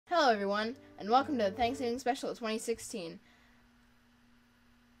everyone, and welcome to the Thanksgiving Special of 2016.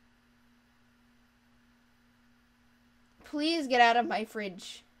 Please get out of my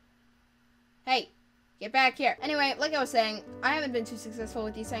fridge. Hey, get back here. Anyway, like I was saying, I haven't been too successful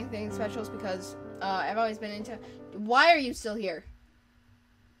with these Thanksgiving specials because I've always been into... Why are you still here?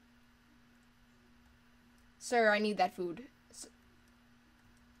 Sir, I need that food.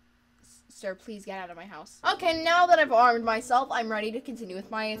 Sir, please get out of my house. Okay, now that I've armed myself, I'm ready to continue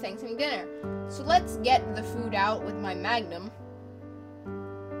with my Thanksgiving dinner. So let's get the food out with my Magnum.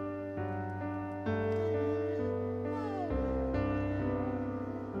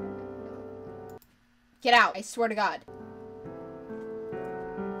 Get out, I swear to God.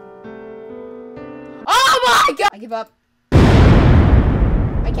 Oh my God! I give up.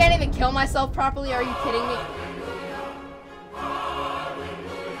 I can't even kill myself properly, are you kidding me?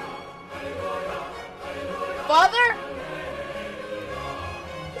 Father?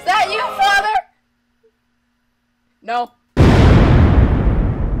 Is that you, Father? No.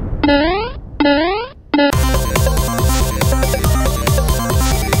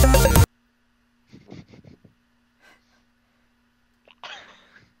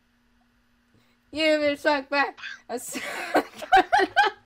 You suck back.